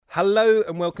Hello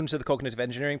and welcome to the Cognitive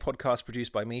Engineering Podcast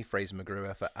produced by me, Fraser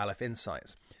McGruer, for Aleph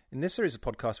Insights. In this series of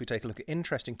podcasts, we take a look at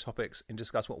interesting topics and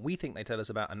discuss what we think they tell us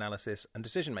about analysis and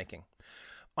decision making.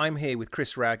 I'm here with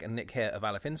Chris Ragg and Nick Hare of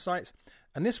Aleph Insights,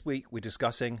 and this week we're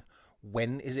discussing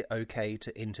when is it okay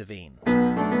to intervene?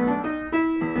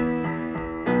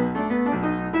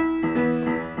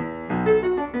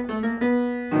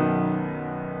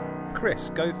 Chris,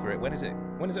 go for it. When is it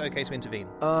okay to intervene?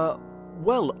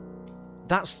 Well,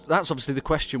 that's obviously the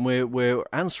question we're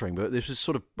answering, but this is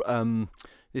sort of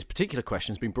this particular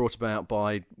question has been brought about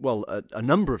by a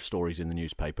number of stories in the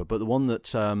newspaper, but the one that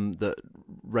that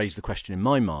raised the question in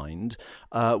my mind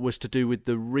was to do with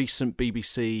the recent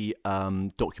BBC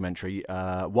documentary,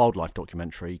 wildlife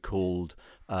documentary called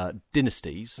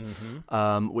Dynasties,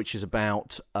 which is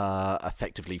about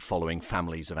effectively following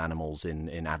families of animals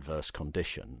in adverse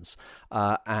conditions.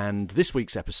 And this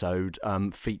week's episode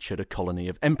featured a colony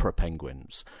of emperor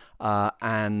penguins.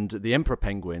 And the emperor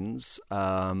penguins,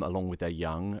 along with their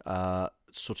young, there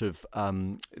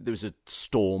was a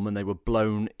storm and they were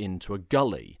blown into a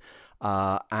gully.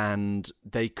 And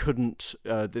they couldn't,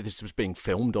 this was being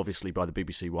filmed, obviously, by the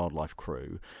BBC wildlife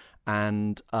crew,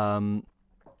 and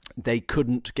they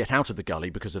couldn't get out of the gully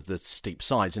because of the steep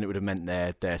sides, and it would have meant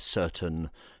their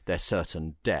certain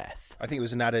death. I think it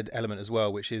was an added element as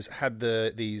well, which is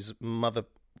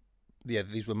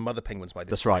these were mother penguins by this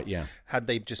That's point. right, yeah. Had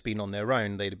they just been on their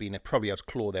own, they'd have been probably able to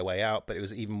claw their way out, but it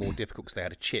was even more difficult because they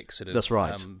had a chick sort of That's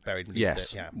right. Buried in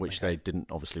which they didn't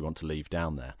obviously want to leave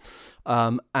down there.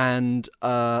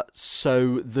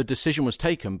 So the decision was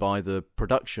taken by the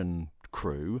production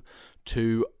crew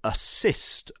to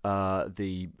assist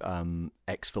the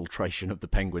exfiltration of the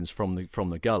penguins from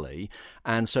the gully,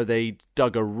 and so they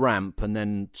dug a ramp and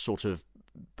then sort of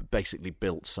basically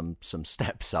built some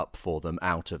steps up for them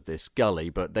out of this gully,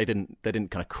 but they didn't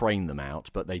kind of crane them out,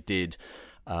 but they did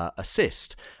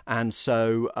assist, and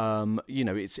so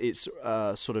it's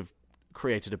sort of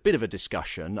created a bit of a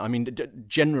discussion. I mean,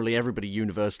 generally everybody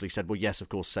universally said, well, yes, of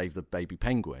course, save the baby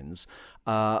penguins,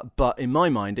 but in my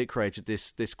mind it created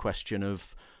this question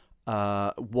of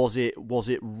was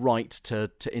it right to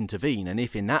intervene? And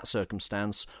if in that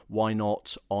circumstance, why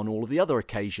not on all of the other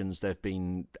occasions there have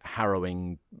been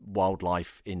harrowing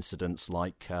wildlife incidents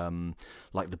like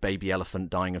the baby elephant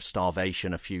dying of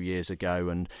starvation a few years ago,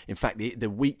 and in fact the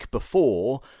week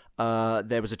before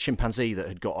there was a chimpanzee that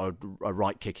had got a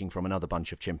right kicking from another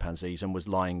bunch of chimpanzees and was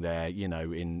lying there,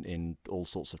 in all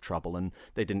sorts of trouble, and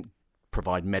they didn't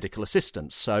provide medical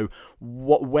assistance. So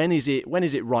when is it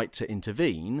right to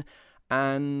intervene,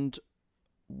 and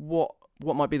what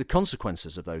might be the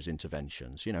consequences of those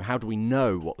interventions? How do we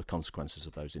know what the consequences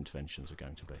of those interventions are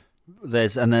going to be?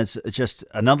 There's just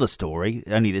another story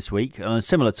only this week on a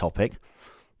similar topic.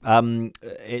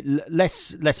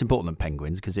 Less important than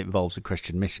penguins because it involves a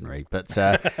Christian missionary, but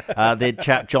the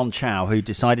chap John Chow, who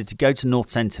decided to go to North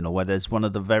Sentinel, where there's one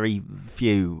of the very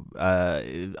few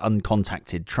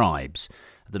uncontacted tribes,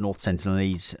 the North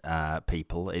Sentinelese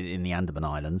people in the Andaman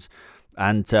Islands,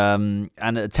 and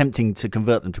attempting to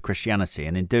convert them to Christianity,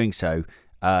 and in doing so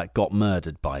got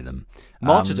murdered by them.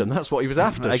 Martyrdom, that's what he was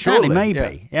after. Exactly, surely.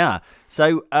 Maybe, yeah.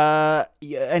 So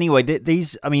anyway,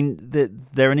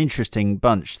 they're an interesting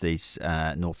bunch. These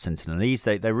North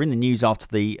Sentinelese. They were in the news after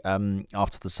the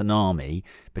tsunami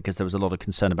because there was a lot of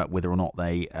concern about whether or not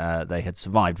they had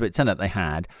survived. But it turned out they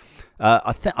had.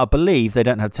 I believe they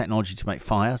don't have technology to make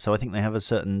fire, so I think they have a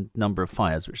certain number of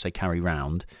fires which they carry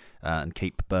round and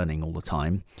keep burning all the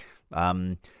time.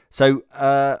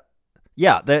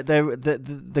 Yeah,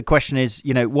 the question is,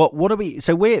 what are we?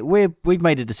 So we've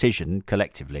made a decision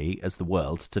collectively as the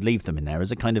world to leave them in there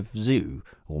as a kind of zoo,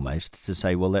 almost, to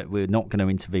say, well, we're not going to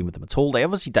intervene with them at all. They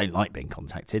obviously don't like being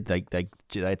contacted. They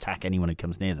attack anyone who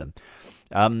comes near them.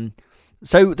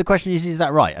 So the question is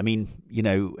that right? I mean,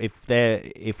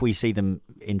 if we see them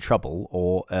in trouble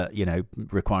or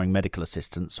requiring medical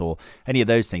assistance or any of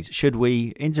those things, should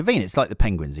we intervene? It's like the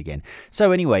penguins again.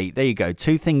 So anyway, there you go.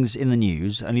 Two things in the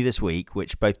news only this week,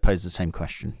 which both pose the same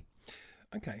question.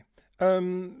 Okay.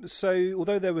 So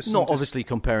although there was not obviously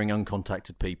comparing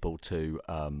uncontacted people to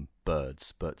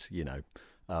birds, but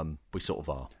we sort of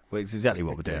are. Well, it's exactly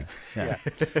what we're doing. Yeah.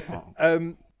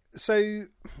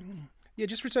 Yeah,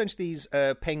 just return to these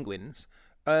penguins.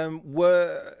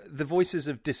 Were the voices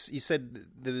of you said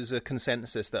there was a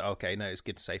consensus that it's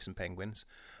good to save some penguins.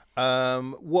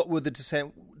 What were the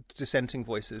dissenting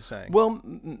voices saying? Well,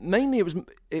 mainly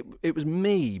it was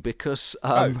me because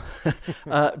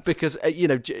because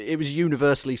it was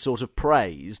universally sort of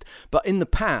praised. But in the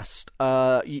past,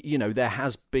 there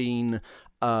has been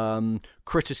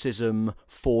criticism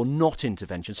for not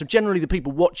intervention. So generally the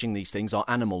people watching these things are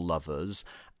animal lovers,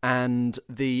 and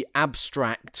the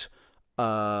abstract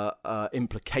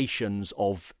implications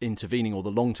of intervening, or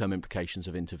the long-term implications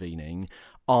of intervening,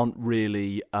 aren't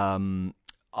really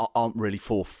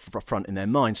forefront in their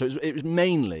mind. So it was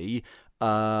mainly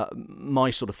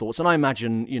my sort of thoughts, and I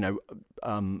imagine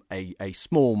a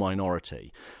small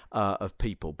minority of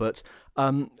people. But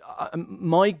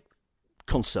my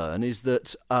concern is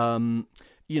that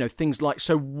things like,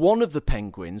 so one of the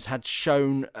penguins had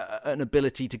shown an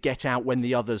ability to get out when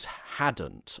the others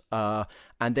hadn't,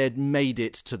 and they'd made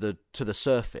it to the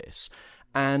surface.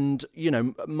 And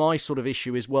my sort of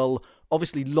issue is, well,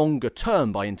 obviously longer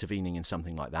term, by intervening in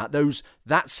something like that,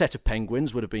 that set of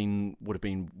penguins would have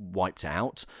been wiped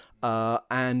out.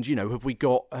 And have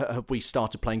we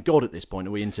started playing God at this point?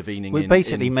 Are we intervening? We're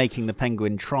basically making the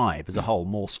penguin tribe as a whole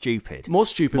more stupid, more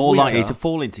likely to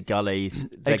fall into gullies.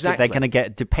 Exactly. They're going to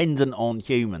get dependent on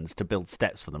humans to build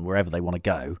steps for them wherever they want to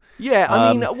go.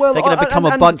 Yeah, they're going to become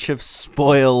a bunch of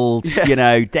spoiled,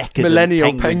 decadent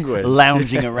millennial penguins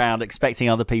lounging around, expecting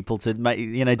other people to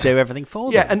do everything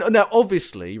for them. Yeah, and now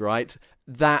obviously, right,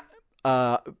 that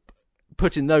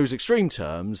put in those extreme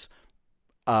terms,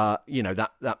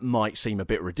 that might seem a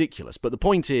bit ridiculous. But the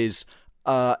point is,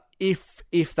 if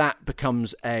that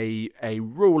becomes a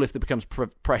rule, if there becomes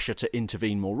pressure to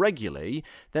intervene more regularly,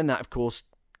 then that, of course,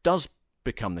 does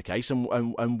become the case,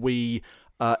 and we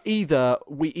either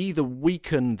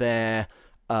weaken their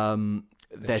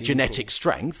genetic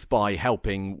strength by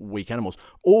helping weak animals,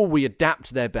 or we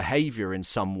adapt their behaviour in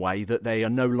some way that they are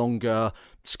no longer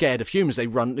scared of humans. They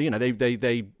run,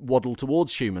 they waddle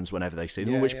towards humans whenever they see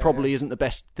them, which probably isn't the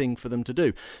best thing for them to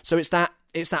do. So it's that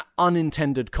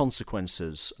unintended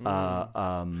consequences.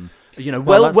 Well-meaning.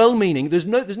 There's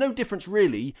no difference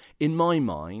really in my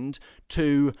mind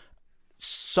to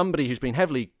somebody who's been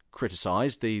heavily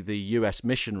criticised, the US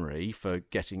missionary for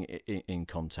getting in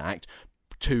contact,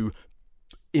 to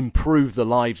improve the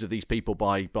lives of these people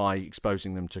by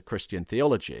exposing them to Christian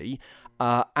theology,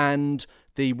 and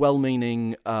the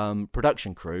well-meaning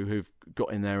production crew who've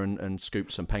got in there and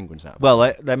scooped some penguins out.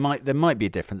 Well, there might be a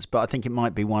difference, but I think it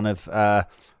might be one of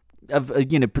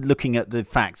looking at the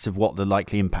facts of what the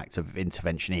likely impact of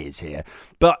intervention is here.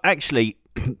 But actually,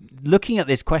 looking at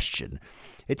this question,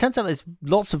 it turns out there's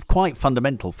lots of quite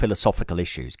fundamental philosophical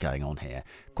issues going on here.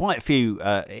 Quite a few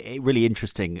really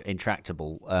interesting,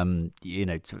 intractable,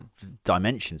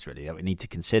 dimensions really that we need to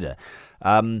consider.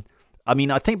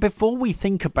 I think before we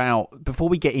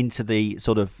get into the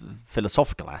sort of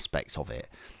philosophical aspects of it,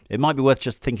 it might be worth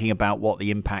just thinking about what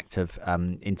the impact of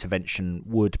intervention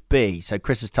would be. So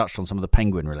Chris has touched on some of the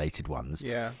penguin-related ones.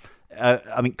 Yeah.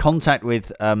 Contact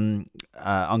with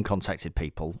uncontacted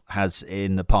people has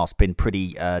in the past been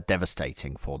pretty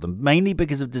devastating for them, mainly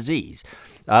because of disease.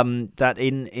 That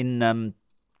in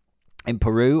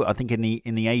Peru, I think in the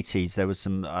 80s, there was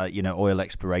some oil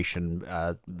exploration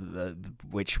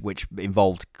which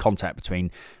involved contact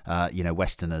between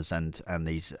Westerners and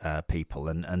these people,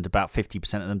 and about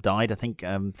 50% of them died, I think,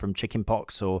 from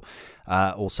chickenpox or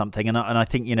something. And I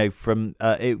think from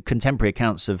contemporary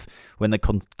accounts of when the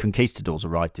conquistadors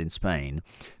arrived in Spain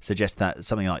suggest that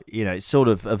something like it's sort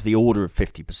of the order of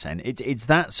 50%. It's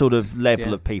that sort of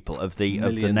level of people of the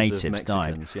natives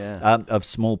died of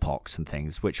smallpox and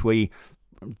things, which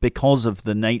because of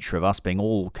the nature of us being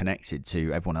all connected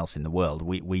to everyone else in the world,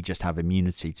 we just have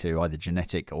immunity to either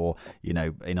genetic or,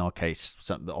 in our case,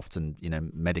 often,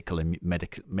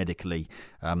 medically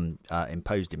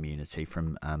imposed immunity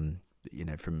from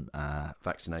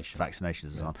vaccinations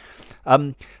and so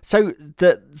on. So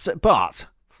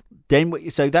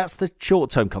that's the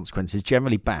short-term consequences,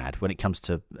 generally bad when it comes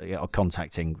to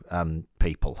contacting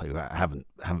people who haven't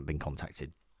been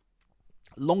contacted.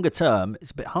 Longer term,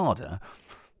 it's a bit harder,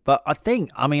 but I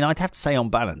think, I'd have to say on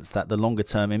balance that the longer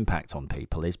term impact on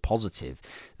people is positive.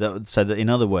 So that, in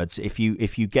other words, if you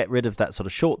get rid of that sort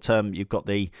of short term, you've got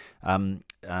the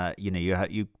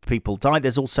people die.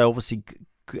 There's also obviously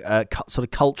sort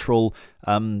of cultural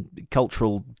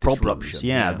problems.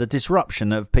 The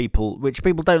disruption of people, which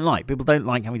people don't like. People don't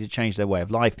like having to change their way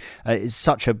of life. It's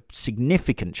such a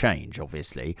significant change,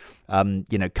 obviously,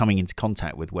 coming into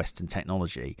contact with Western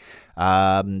technology.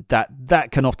 That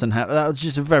can often have that's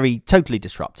just a very totally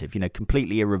disruptive,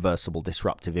 completely irreversible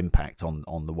disruptive impact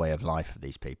on the way of life of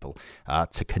these people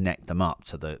to connect them up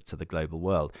to the global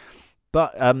world.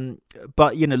 But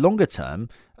longer term,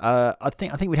 I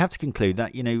think we'd have to conclude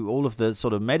that all of the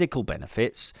sort of medical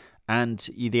benefits and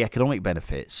the economic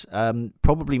benefits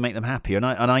probably make them happier. And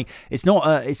I it's not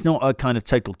a kind of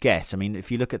total guess. I mean,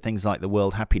 if you look at things like the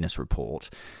World Happiness Report,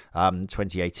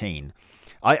 2018.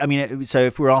 I mean, so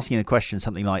if we're asking the question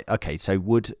something like, okay, so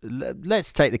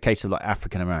let's take the case of like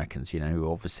African Americans,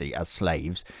 who obviously as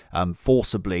slaves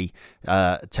forcibly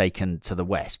taken to the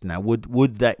West. Now,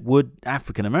 would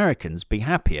African Americans be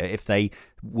happier if they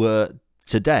were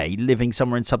today living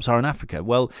somewhere in sub-Saharan Africa?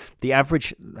 Well, the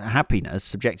average happiness,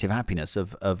 subjective happiness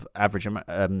of average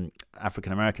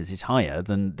African Americans is higher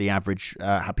than the average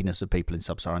happiness of people in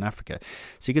sub-Saharan Africa.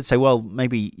 So you could say, well,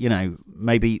 maybe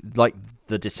like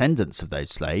the descendants of those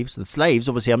slaves. The slaves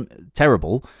obviously are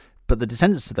terrible, but the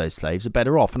descendants of those slaves are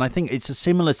better off. And I think it's a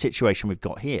similar situation we've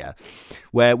got here,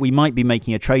 where we might be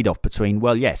making a trade-off between,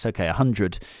 well, yes, okay,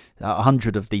 100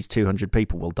 of these 200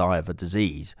 people will die of a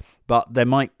disease, but there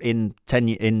might in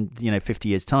 50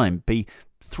 years' time be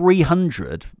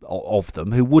 300 of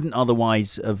them who wouldn't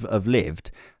otherwise have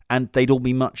lived, and they'd all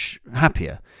be much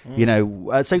happier,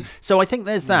 So I think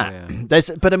there's that.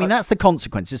 Yeah. But I mean, that's the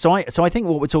consequences. So I think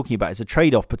what we're talking about is a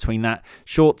trade-off between that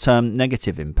short-term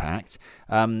negative impact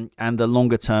and the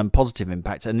longer-term positive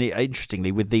impact. And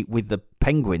interestingly, with the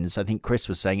penguins, I think Chris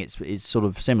was saying it's sort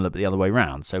of similar, but the other way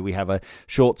around. So we have a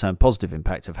short-term positive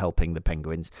impact of helping the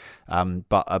penguins,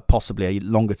 but possibly a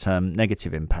longer-term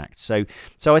negative impact. So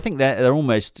I think they're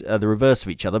almost the reverse of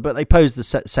each other, but they pose the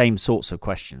same sorts of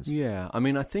questions. Yeah, I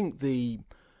mean, I think the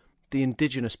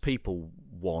indigenous people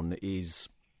one is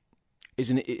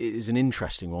an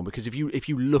interesting one, because if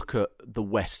you look at the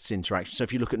West's interaction, so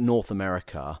if you look at North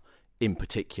America in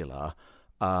particular,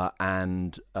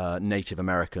 and Native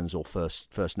Americans or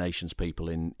First Nations people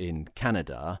in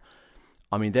Canada,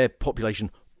 I mean, their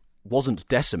population wasn't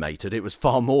decimated; it was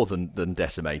far more than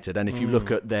decimated. And if you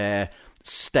look at their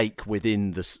stake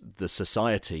within the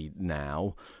society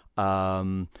now,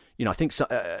 I think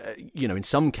in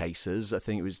some cases, I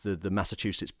think it was the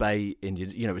Massachusetts Bay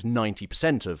Indians. It was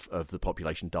 90% of the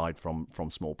population died from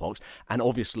smallpox, and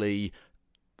obviously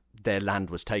their land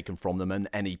was taken from them and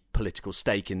any political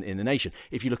stake in the nation.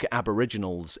 If you look at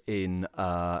Aboriginals in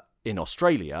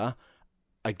Australia,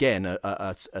 again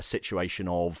a situation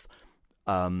of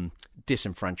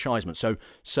disenfranchisement.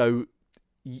 So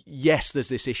yes, there's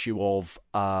this issue of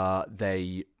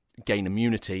they gain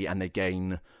immunity and they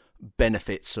gain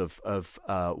benefits of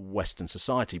Western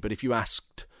society. But if you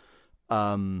asked,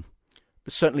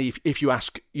 certainly if you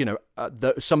ask,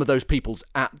 some of those peoples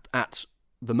at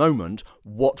the moment,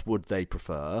 what would they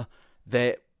prefer?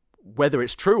 Whether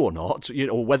it's true or not,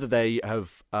 or whether they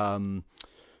have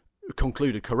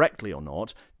concluded correctly or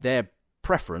not, their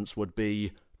preference would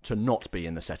be to not be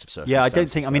in the set of circumstances. Yeah, I don't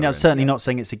think. I mean, I'm certainly not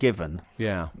saying it's a given.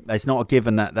 Yeah, it's not a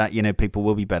given that people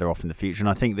will be better off in the future. And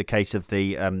I think the case of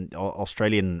the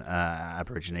Australian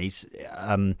Aborigines,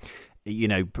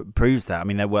 proves that. I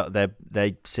mean,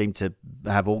 they seem to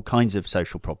have all kinds of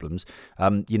social problems.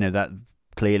 That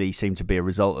clearly seem to be a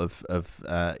result of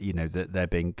that they're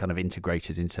being kind of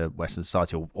integrated into Western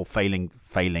society or failing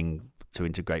to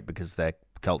integrate because their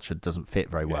culture doesn't fit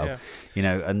very well,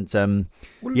 Sorry.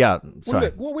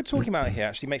 Look, what we're talking about here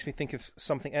actually makes me think of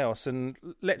something else, and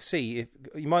let's see if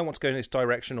you might want to go in this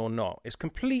direction or not. It's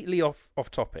completely off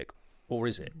topic, or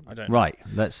is it? I don't know. Right.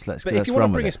 Let's. But if you want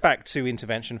to bring us back to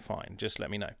intervention, fine. Just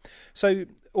let me know. So,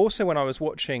 also when I was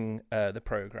watching the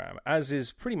program, as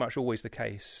is pretty much always the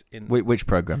case in which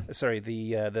program? Sorry,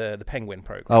 the Penguin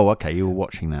program. Oh, okay. You were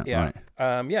watching that, yeah.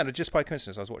 Right? Just by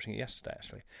coincidence, I was watching it yesterday,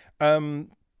 actually.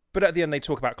 But at the end, they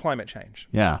talk about climate change.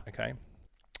 Yeah. Okay.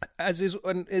 As is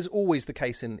always the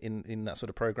case in that sort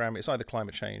of program, it's either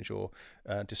climate change or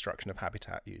destruction of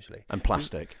habitat, usually. And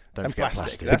plastic. Don't forget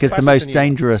plastic. Because the most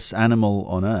dangerous animal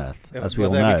on Earth, as we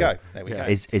all know, there we go.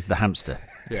 Is the hamster.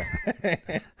 Yeah.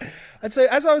 And so,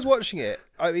 as I was watching it,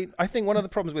 I mean, I think one of the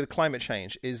problems with climate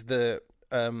change is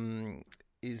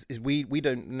we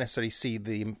don't necessarily see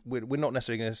we're not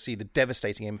necessarily going to see the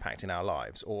devastating impact in our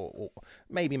lives, or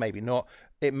maybe not.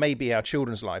 It may be our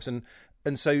children's lives, and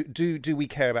so do we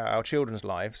care about our children's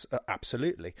lives?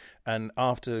 Absolutely. And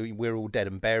after we're all dead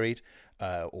and buried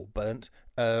or burnt,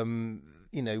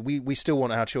 we still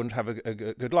want our children to have a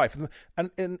good life. And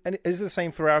is it the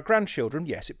same for our grandchildren?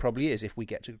 Yes, it probably is if we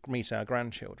get to meet our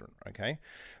grandchildren. Okay.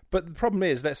 But the problem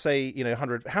is, let's say,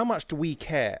 100. How much do we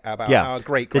care about our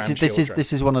great grandchildren?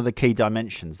 This is one of the key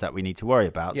dimensions that we need to worry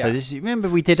about. Yeah. So remember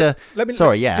we did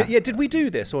Did we do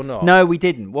this or not? No, we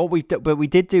didn't. But we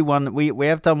did do one. We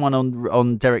have done one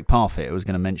on Derek Parfit. I was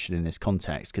going to mention in this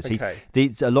context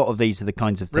because a lot of these are the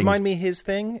kinds of things. Remind me his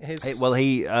thing. He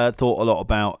thought a lot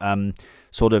about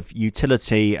sort of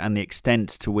utility and the extent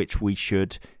to which we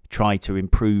should try to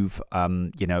improve,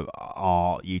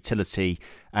 our utility,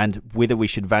 and whether we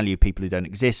should value people who don't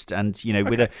exist, and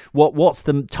whether what's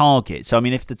the target. So I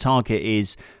mean, if the target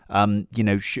is,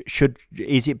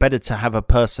 is it better to have a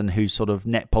person who's sort of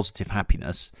net positive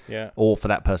happiness, or for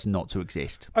that person not to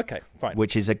exist? Okay, fine.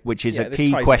 Which is a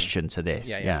key question to this.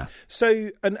 Yeah. So,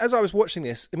 and as I was watching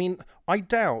this, I mean, I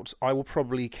doubt I will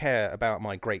probably care about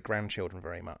my great grandchildren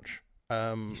very much. You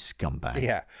scumbag.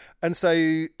 Yeah, and so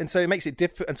it makes it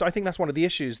different. And so I think that's one of the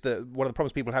issues, one of the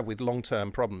problems people have with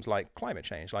long-term problems like climate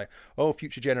change, like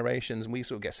future generations, and we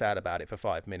sort of get sad about it for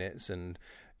 5 minutes, and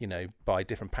buy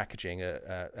different packaging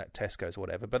at Tesco's or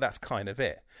whatever. But that's kind of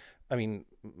it. I mean,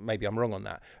 maybe I'm wrong on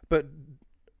that, but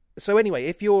so anyway,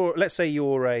 if let's say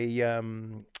you're a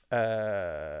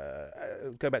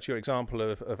go back to your example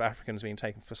of Africans being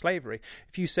taken for slavery.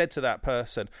 If you said to that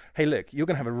person, "Hey, look, you're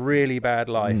going to have a really bad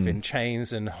life in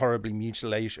chains and horrible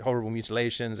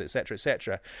mutilations,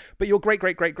 etc., but your great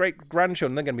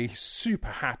grandchildren, they're going to be super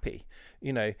happy.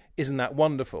 Isn't that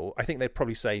wonderful?" I think they'd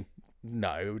probably say,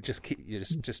 "No, just leave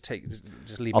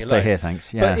me alone. I'll stay here,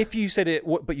 thanks." Yeah. But if you said it,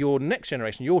 but your next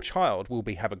generation, your child will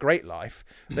have a great life,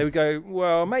 they would go,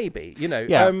 "Well, maybe."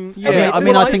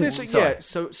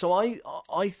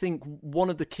 I think one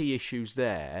of the key issues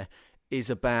there is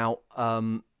about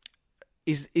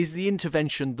is the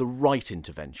intervention the right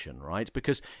intervention, right?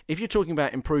 Because if you're talking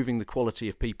about improving the quality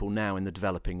of people now in the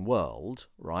developing world,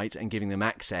 right, and giving them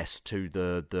access to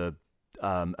the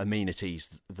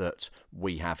amenities that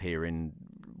we have here in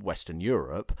Western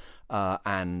Europe,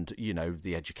 and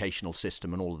the educational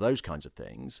system and all of those kinds of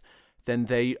things, then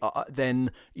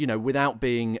without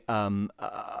being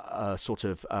sort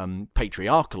of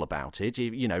patriarchal about it,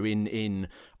 in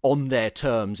on their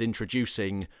terms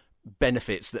introducing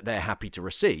benefits that they're happy to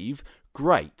receive,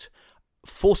 great.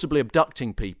 Forcibly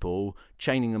abducting people,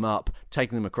 chaining them up,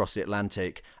 taking them across the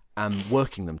Atlantic, and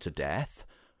working them to death,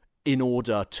 in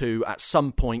order to, at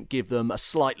some point, give them a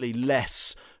slightly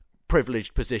less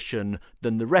privileged position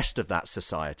than the rest of that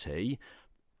society.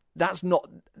 That's not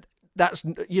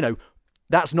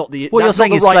the. Well, you're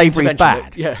saying slavery's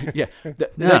bad.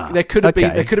 There could have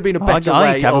been a better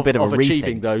way of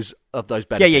achieving those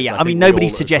benefits. Yeah. I mean,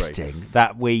 nobody's suggesting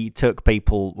that we took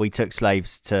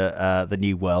slaves to the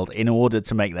New World in order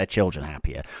to make their children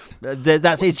happier. Do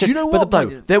you know what,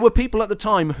 though? There were people at the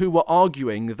time who were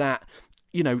arguing that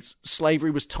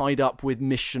slavery was tied up with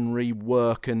missionary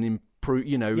work and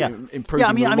improving the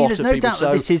lot there's of no people. doubt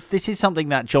that this is something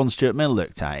that John Stuart Mill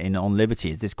looked at on Liberty.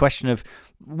 Is this question of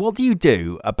what do you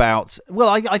do about? Well,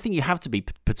 I think you have to be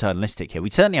paternalistic here.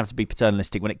 We certainly have to be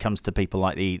paternalistic when it comes to people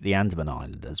like the Andaman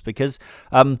Islanders, because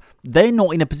they're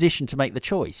not in a position to make the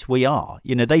choice. We are.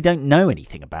 They don't know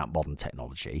anything about modern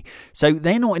technology, so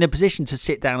they're not in a position to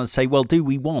sit down and say, well, do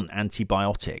we want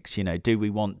antibiotics? Do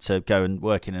we want to go and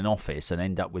work in an office and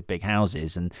end up with big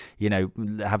houses and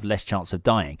have less chance of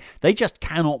dying? They just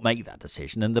cannot make that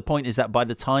decision. And the point is that by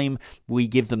the time we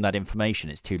give them that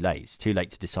information, it's too late. It's too late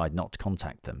to decide not to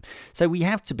contact them. So we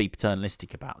have to be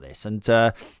paternalistic about this. And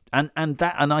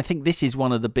I think this is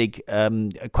one of the big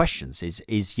questions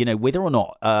is whether or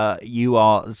not you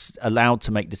are allowed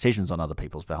to make decisions on other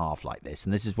people's behalf like this.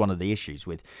 And this is one of the issues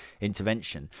with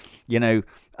intervention. So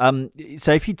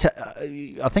if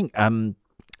I think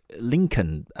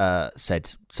Lincoln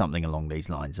said something along these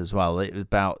lines as well,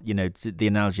 about the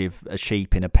analogy of a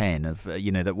sheep in a pen, of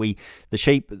that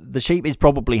the sheep is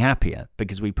probably happier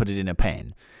because we put it in a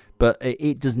pen, but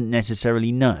it doesn't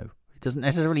necessarily know. It doesn't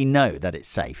necessarily know that it's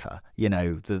safer,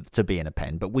 to be in a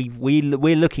pen. But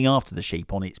we're looking after the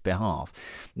sheep on its behalf.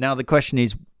 Now the question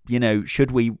is,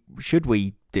 should we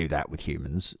do that with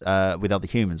humans, with other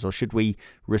humans, or should we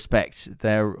respect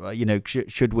their,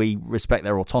 should we respect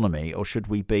their autonomy, or should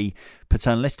we be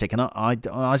paternalistic? And I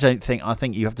don't think. I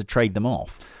think you have to trade them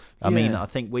off. I mean, I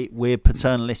think we're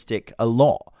paternalistic a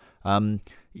lot.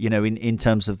 In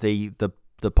terms of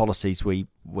the policies we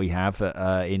have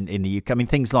in the UK. I mean,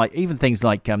 things like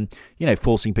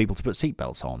forcing people to put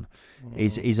seatbelts on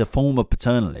is a form of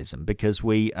paternalism, because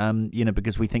we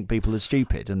think people are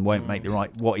stupid and won't make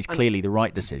what is clearly the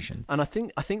right decision. And I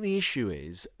think the issue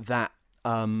is that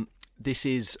this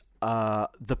is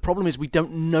the problem is we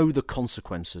don't know the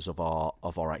consequences of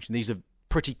our action. These are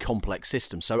pretty complex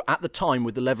systems. So at the time,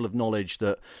 with the level of knowledge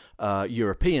that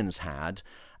Europeans had,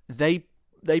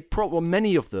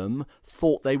 many of them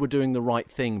thought they were doing the right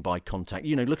thing by contact.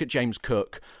 Look at James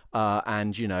Cook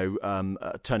and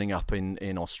turning up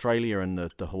in Australia and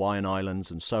the Hawaiian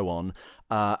Islands and so on.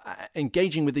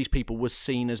 Engaging with these people was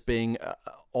seen as being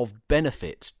of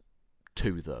benefit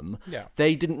to them. Yeah.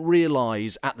 They didn't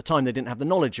realise at the time, they didn't have the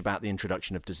knowledge about the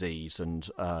introduction of disease and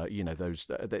those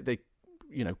they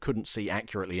couldn't see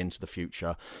accurately into the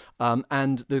future.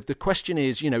 And the question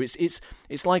is,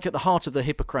 it's like at the heart of the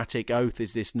Hippocratic Oath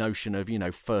is this notion of,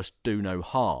 first do no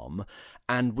harm,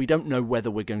 and we don't know whether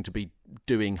we're going to be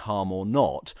doing harm or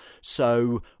not.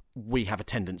 So we have a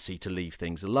tendency to leave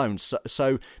things alone.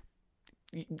 So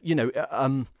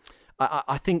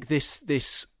I think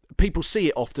this people see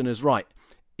it often as right.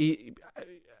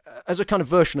 As a kind of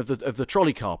version of the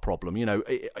trolley car problem,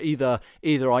 either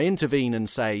I intervene and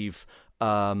save,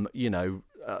 lots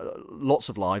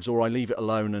of lives, or I leave it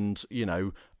alone and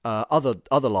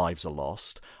other lives are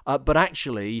lost. But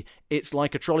actually, it's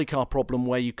like a trolley car problem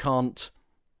where you can't.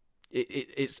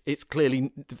 It's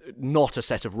clearly not a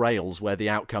set of rails where the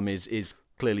outcome is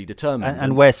clearly determined,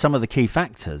 and where some of the key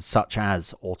factors, such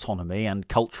as autonomy and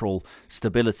cultural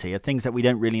stability, are things that we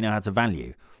don't really know how to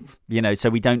value. So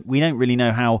we don't really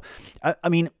know how.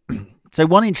 So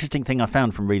one interesting thing I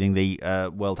found from reading the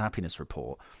World Happiness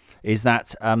Report is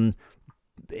that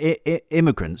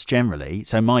immigrants generally,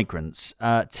 so migrants,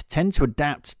 tend to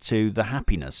adapt to the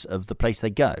happiness of the place they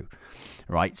go.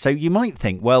 Right, so you might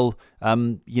think, well,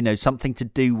 something to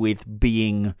do with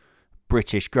being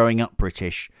British, growing up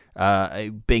British,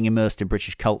 being immersed in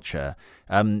British culture,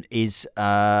 is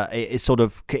sort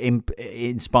of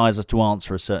inspires us to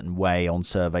answer a certain way on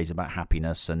surveys about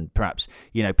happiness, and perhaps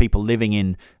people living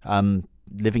in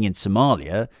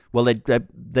Somalia, well,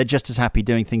 they're just as happy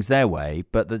doing things their way,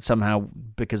 but that somehow,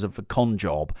 because of a con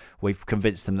job, we've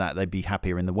convinced them that they'd be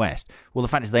happier in the West. Well, the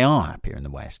fact is they are happier in the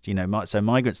West. So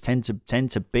migrants tend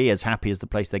to be as happy as the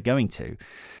place they're going to.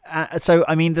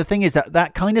 The thing is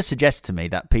that kind of suggests to me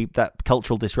that that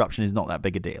cultural disruption is not that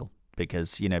big a deal,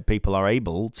 because people are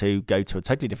able to go to a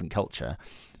totally different culture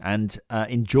and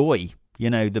enjoy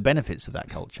the benefits of that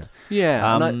culture.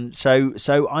 Yeah.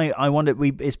 So I wonder,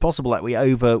 it's possible that we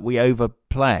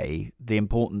overplay the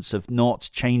importance of not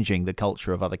changing the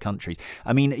culture of other countries.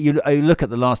 You look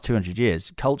at the last 200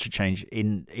 years, culture change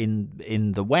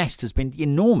in the West has been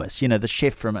enormous. The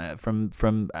shift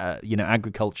from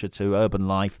agriculture to urban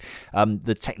life,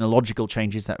 the technological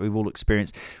changes that we've all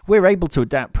experienced. We're able to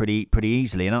adapt pretty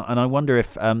easily, and I wonder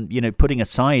if putting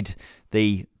aside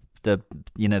the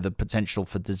potential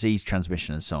for disease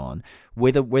transmission and so on,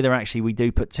 whether actually we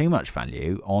do put too much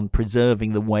value on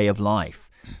preserving the way of life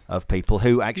of people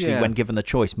who actually, when given the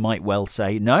choice, might well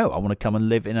say, no, I want to come and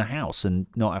live in a house and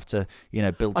not have to,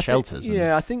 build shelters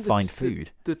and find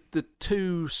food. The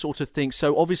two sort of things.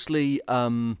 So obviously,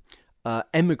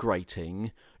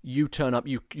 emigrating, you turn up,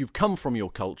 you've come from your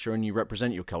culture and you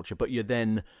represent your culture, but you're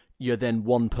then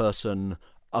one person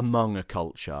among a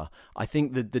culture. I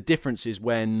think that the difference is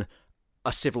when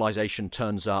a civilization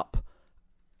turns up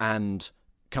and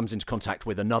comes into contact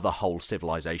with another whole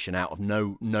civilization out of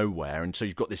nowhere, and so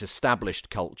you've got this established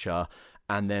culture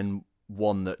and then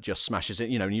one that just smashes it.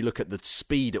 And you look at the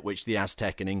speed at which the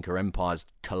Aztec and Inca empires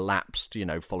collapsed,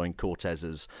 following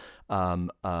Cortez's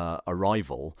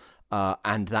arrival,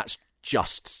 and that's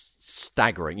just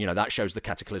staggering. That shows the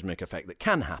cataclysmic effect that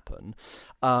can happen.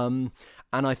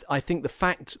 And I think the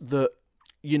fact that,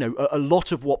 a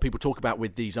lot of what people talk about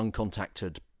with these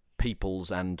uncontacted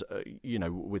peoples and,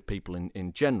 with people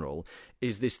in general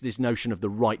is this notion of the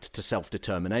right to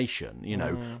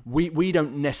self-determination. We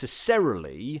don't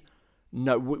necessarily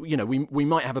know, we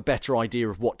might have a better idea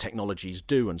of what technologies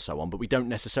do and so on, but we don't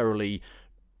necessarily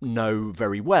know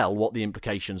very well what the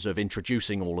implications of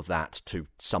introducing all of that to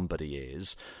somebody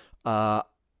is.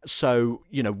 So,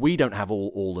 we don't have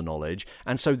all the knowledge.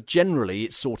 And so generally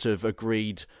it's sort of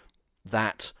agreed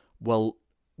that, well,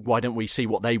 why don't we see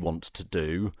what they want to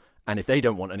do? And if they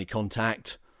don't want any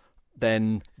contact,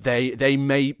 then they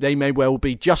may well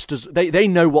be just as they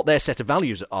know what their set of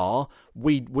values are.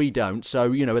 We don't.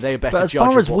 So are they a better judge? But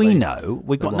as far as we know,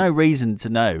 we've got no reason to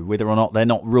know whether or not they're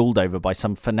not ruled over by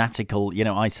some fanatical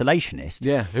isolationist.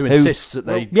 Yeah, who insists that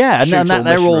they and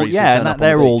that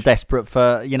they're all desperate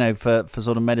for for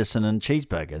sort of medicine and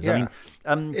cheeseburgers. Yeah.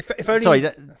 If only, sorry,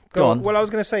 go on. Well, I was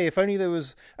going to say, if only there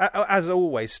was, as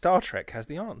always, Star Trek has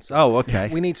the answer. Oh, okay.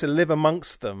 We need to live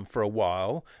amongst them for a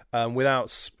while, without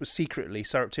secretly,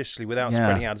 surreptitiously, without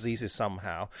spreading out diseases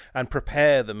somehow, and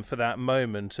prepare them for that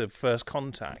moment of first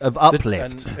contact of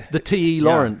uplift. The T.E.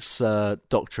 Lawrence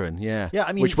doctrine,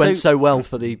 which went so well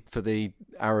for the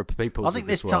Arab peoples. I think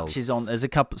this touches on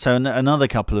another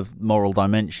couple of moral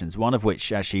dimensions. One of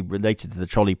which actually related to the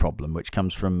trolley problem, which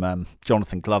comes from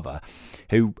Jonathan Glover,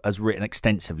 who has written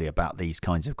extensively about these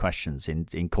kinds of questions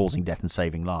in Causing Death and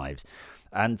Saving Lives.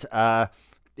 And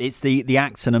it's the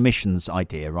acts and omissions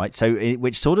idea, right? So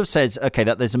which sort of says, okay,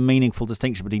 that there's a meaningful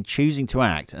distinction between choosing to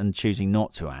act and choosing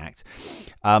not to act.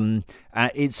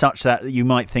 It's such that you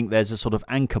might think there's a sort of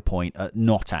anchor point at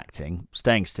not acting,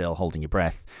 staying still, holding your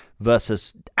breath,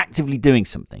 versus actively doing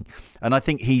something. And I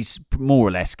think he's more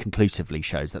or less conclusively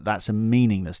shows that that's a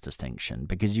meaningless distinction,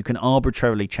 because you can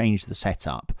arbitrarily change the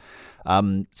setup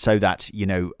so that,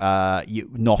 you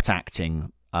not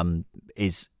acting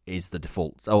is the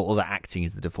default, or that acting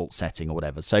is the default setting or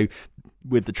whatever. So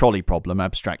with the trolley problem,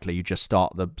 abstractly, you just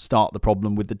start the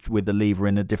problem with the lever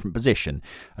in a different position,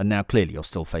 and now clearly you're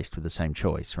still faced with the same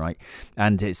choice, right?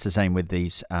 And it's the same with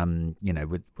these,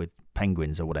 with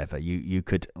penguins or whatever. You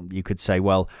could say,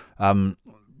 well,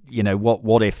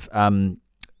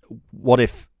 what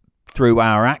if through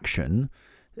our action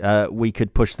we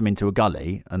could push them into a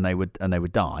gully and they would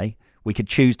die. We could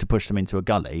choose to push them into a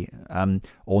gully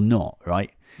or not,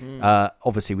 right?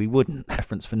 Obviously, we wouldn't.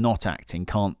 Reference for not acting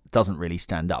doesn't really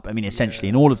stand up. I mean, essentially,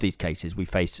 in all of these cases, we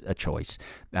face a choice,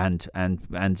 and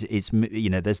it's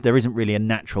there isn't really a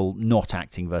natural not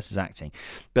acting versus acting,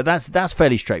 but that's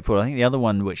fairly straightforward. I think the other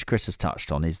one which Chris has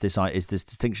touched on is this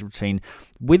distinction between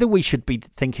whether we should be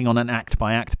thinking on an act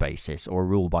by act basis or a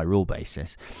rule by rule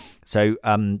basis. So.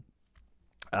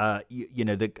 It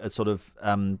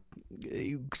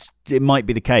might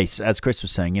be the case, as Chris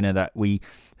was saying, that we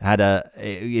had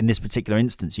in this particular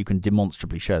instance, you can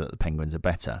demonstrably show that the penguins are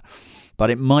better, but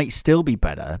it might still be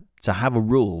better to have a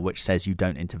rule which says you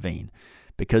don't intervene,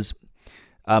 because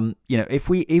if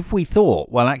we thought,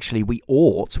 well, actually we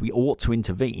ought to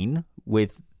intervene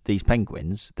with these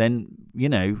penguins, then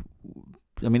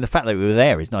the fact that we were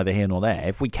there is neither here nor there.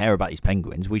 If we care about these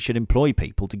penguins, we should employ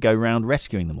people to go around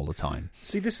rescuing them all the time.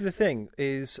 See, this is the thing,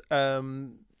 is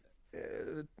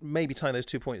maybe tying those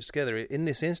 2 points together. In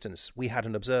this instance, we had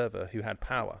an observer who had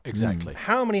power. Exactly.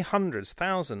 How many hundreds,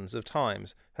 thousands of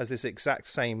times has this exact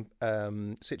same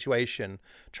situation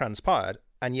transpired,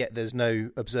 and yet there's no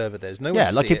observer, there's no one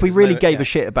to like see if we really gave a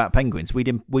shit about penguins,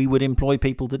 we would employ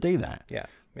people to do that.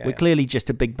 We're clearly just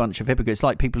a big bunch of hypocrites,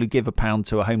 like people who give £1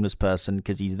 to a homeless person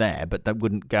because he's there, but they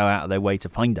wouldn't go out of their way to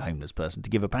find a homeless person to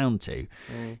give £1 to.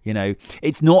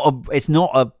 It's not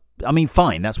a. I mean,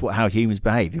 fine, that's how humans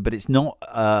behave, but it's not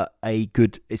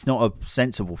it's not a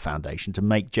sensible foundation to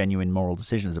make genuine moral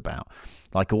decisions about.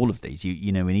 Like all of these,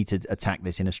 we need to attack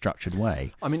this in a structured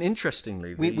way. I mean,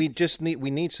 interestingly,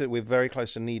 we're very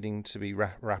close to needing to be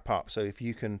wrap up. So if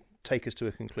you can take us to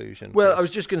a conclusion. Well, I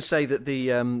was just going to say that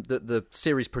the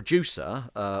series producer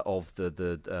of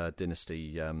the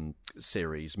Dynasty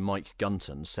series, Mike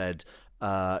Gunton, said,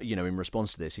 in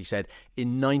response to this, he said,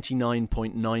 in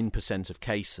 99.9% of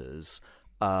cases,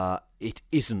 it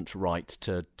isn't right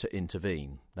to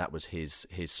intervene. That was his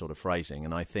sort of phrasing,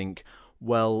 and I think,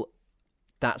 well,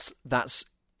 that's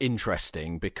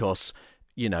interesting, because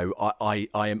I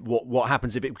am what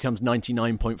happens if it becomes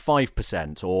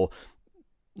 99.5% or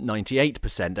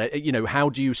 98%? How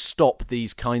do you stop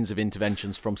these kinds of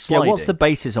interventions from sliding? Yeah, what's the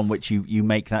basis on which you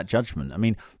make that judgment? I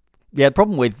mean, the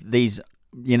problem with these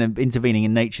intervening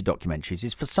in nature documentaries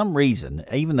is, for some reason,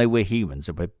 even though we're humans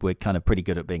and we're kind of pretty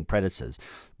good at being predators,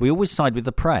 we always side with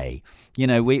the prey.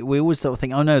 We always sort of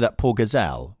think, oh no, that poor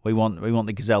gazelle, we want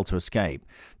the gazelle to escape.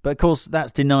 But of course,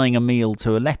 that's denying a meal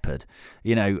to a leopard.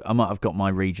 I might have got my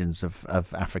regions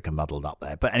of Africa muddled up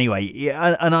there, but anyway,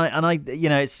 yeah, and I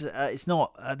it's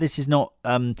not. This is not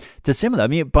dissimilar. I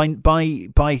mean,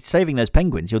 by saving those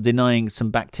penguins, you're denying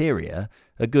some bacteria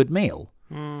a good meal.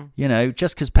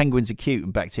 Just because penguins are cute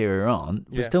and bacteria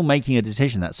aren't, we're still making a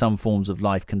decision that some forms of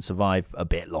life can survive a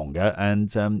bit longer,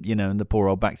 and and the poor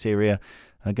old bacteria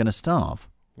are going to starve.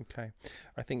 Okay,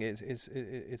 I think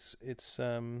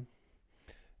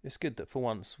it's good that for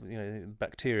once,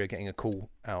 bacteria getting a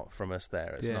call out from us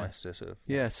there. It's nice to sort of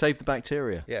save the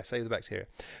bacteria. Yeah, save the bacteria.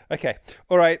 Okay,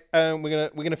 all right.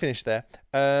 We're gonna finish there.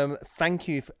 Thank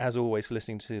you as always for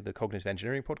listening to the Cognitive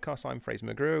Engineering Podcast. I'm Fraser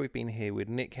McGrew. We've been here with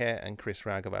Nick Hare and Chris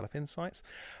Ragg of Aleph Insights,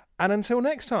 and until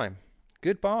next time,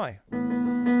 goodbye.